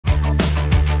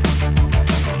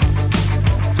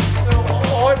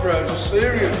eyebrows are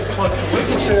serious. We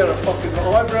can see how a fucking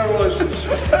eyebrow license.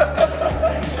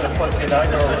 Fucking I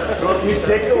know. You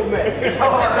tickled me.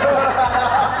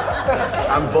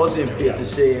 I'm buzzing for you to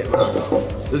see it, man.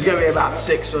 There's going to be about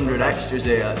 600 extras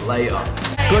here later.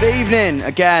 Good evening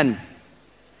again.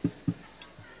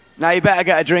 Now you better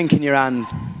get a drink in your hand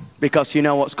because you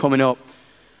know what's coming up.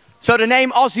 So the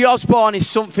name Ozzy Osbourne is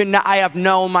something that I have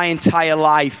known my entire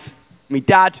life. My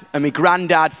dad and my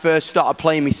granddad first started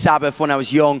playing me Sabbath when I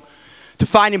was young. To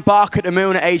find him Bark at the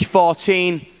Moon at age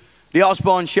 14, the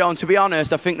Osbourne Show, and to be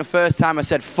honest, I think the first time I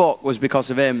said fuck was because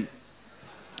of him.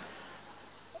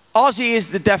 Ozzy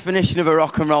is the definition of a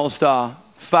rock and roll star.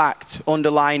 Fact,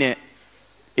 underline it.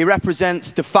 He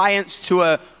represents defiance to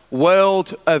a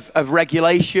world of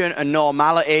regulation and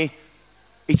normality.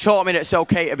 He taught me that it's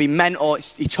okay to be mental.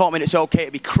 He taught me that it's okay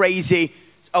to be crazy.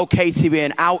 It's okay to be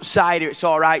an outsider. It's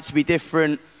all right to be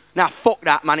different. Now, fuck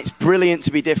that, man. It's brilliant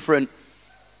to be different.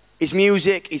 His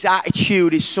music, his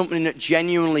attitude is something that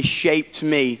genuinely shaped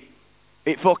me.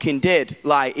 It fucking did.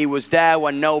 Like, he was there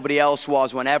when nobody else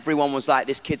was, when everyone was like,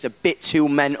 this kid's a bit too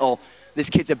mental. This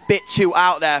kid's a bit too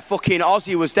out there. Fucking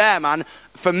Ozzy was there, man.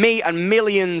 For me and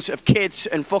millions of kids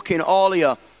and fucking all of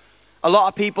you. A lot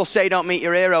of people say don't meet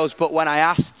your heroes, but when I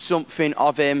asked something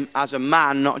of him as a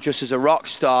man, not just as a rock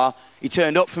star, he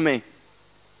turned up for me.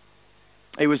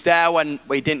 He was there when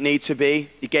we didn't need to be.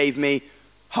 He gave me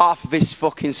half of his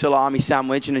fucking salami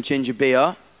sandwich and a ginger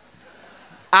beer.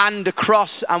 And the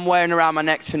cross I'm wearing around my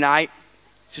neck tonight.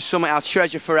 It's just something I'll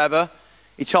treasure forever.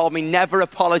 He told me never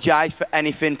apologize for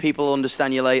anything, people will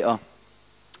understand you later.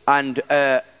 And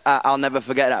I'll never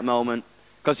forget that moment.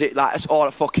 Because that's all I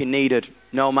fucking needed,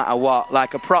 no matter what.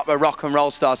 Like a proper rock and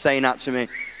roll star saying that to me.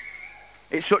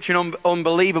 It's such an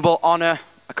unbelievable honor.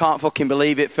 I can't fucking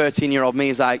believe it. 13-year-old me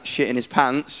is like shitting his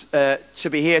pants. To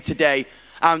be here today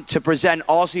and to present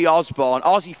Ozzy Osbourne.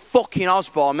 Ozzy fucking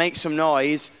Osbourne, make some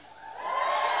noise.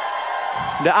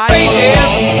 Wait, I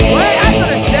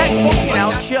got a set, fucking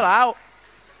hell, chill out.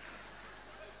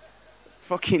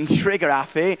 Fucking trigger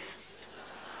happy.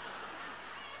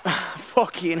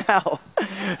 Fucking hell.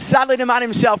 Sadly, the man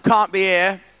himself can't be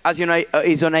here, as you know,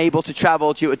 he's unable to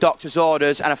travel due to doctor's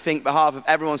orders, and I think on behalf of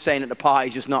everyone saying that the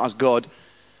party's just not as good.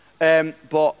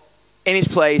 But in his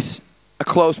place, a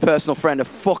close personal friend, a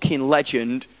fucking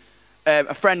legend,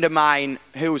 a friend of mine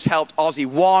who's helped Ozzy,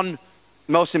 one,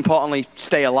 most importantly,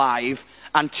 stay alive,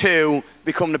 and two,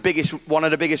 become one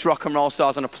of the biggest rock and roll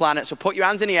stars on the planet. So put your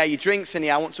hands in the air, your drinks in the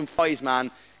air. I want some fizz,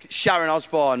 man. Sharon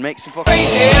Osbourne, make some fucking... Crazy,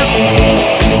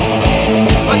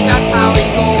 but that's how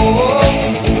it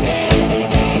goes.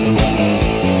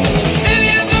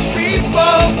 Millions of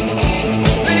people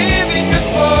living this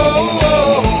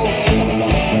world.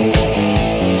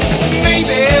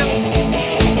 Maybe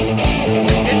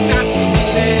it's not too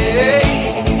late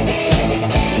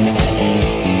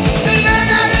to learn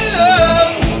how to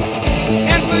love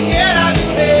and forget how to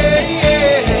hate.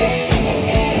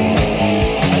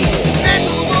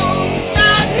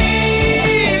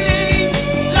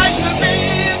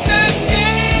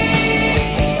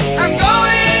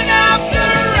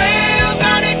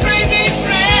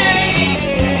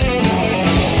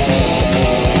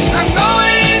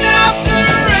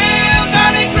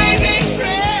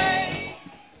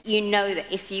 You know that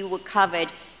if you were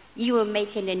covered, you were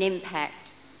making an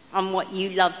impact on what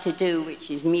you love to do,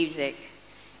 which is music.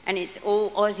 And it's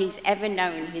all Ozzy's ever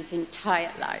known his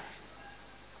entire life.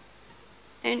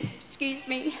 And, excuse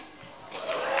me,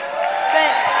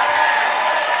 but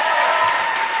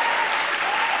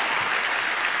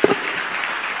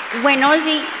when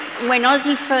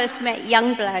Ozzy first met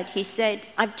Yungblud, he said,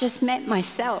 "I've just met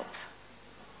myself."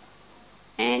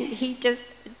 And he just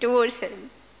adores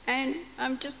him. And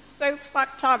I'm just so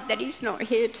fucked up that he's not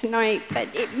here tonight, but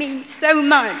it means so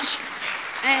much.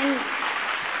 And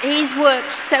he's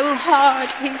worked so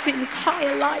hard his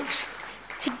entire life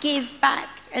to give back,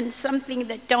 and something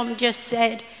that Dom just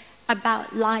said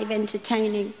about live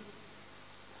entertaining.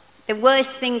 The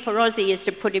worst thing for Ozzy is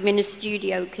to put him in a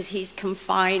studio because he's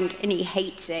confined and he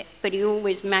hates it, but he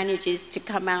always manages to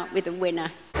come out with a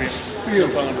winner.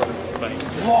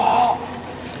 What?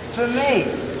 For me?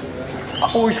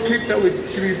 I always keep that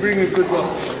to be bringing good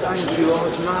luck. Thank you,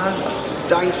 Oz, man.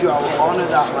 Thank you, I will honour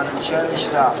that, man, and cherish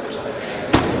that.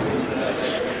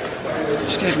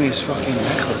 Just gave me his fucking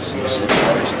necklace. Cherish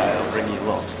that, I'll bring you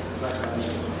luck.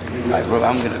 Right, bro,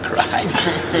 I'm gonna cry.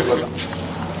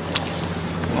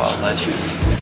 What a legend.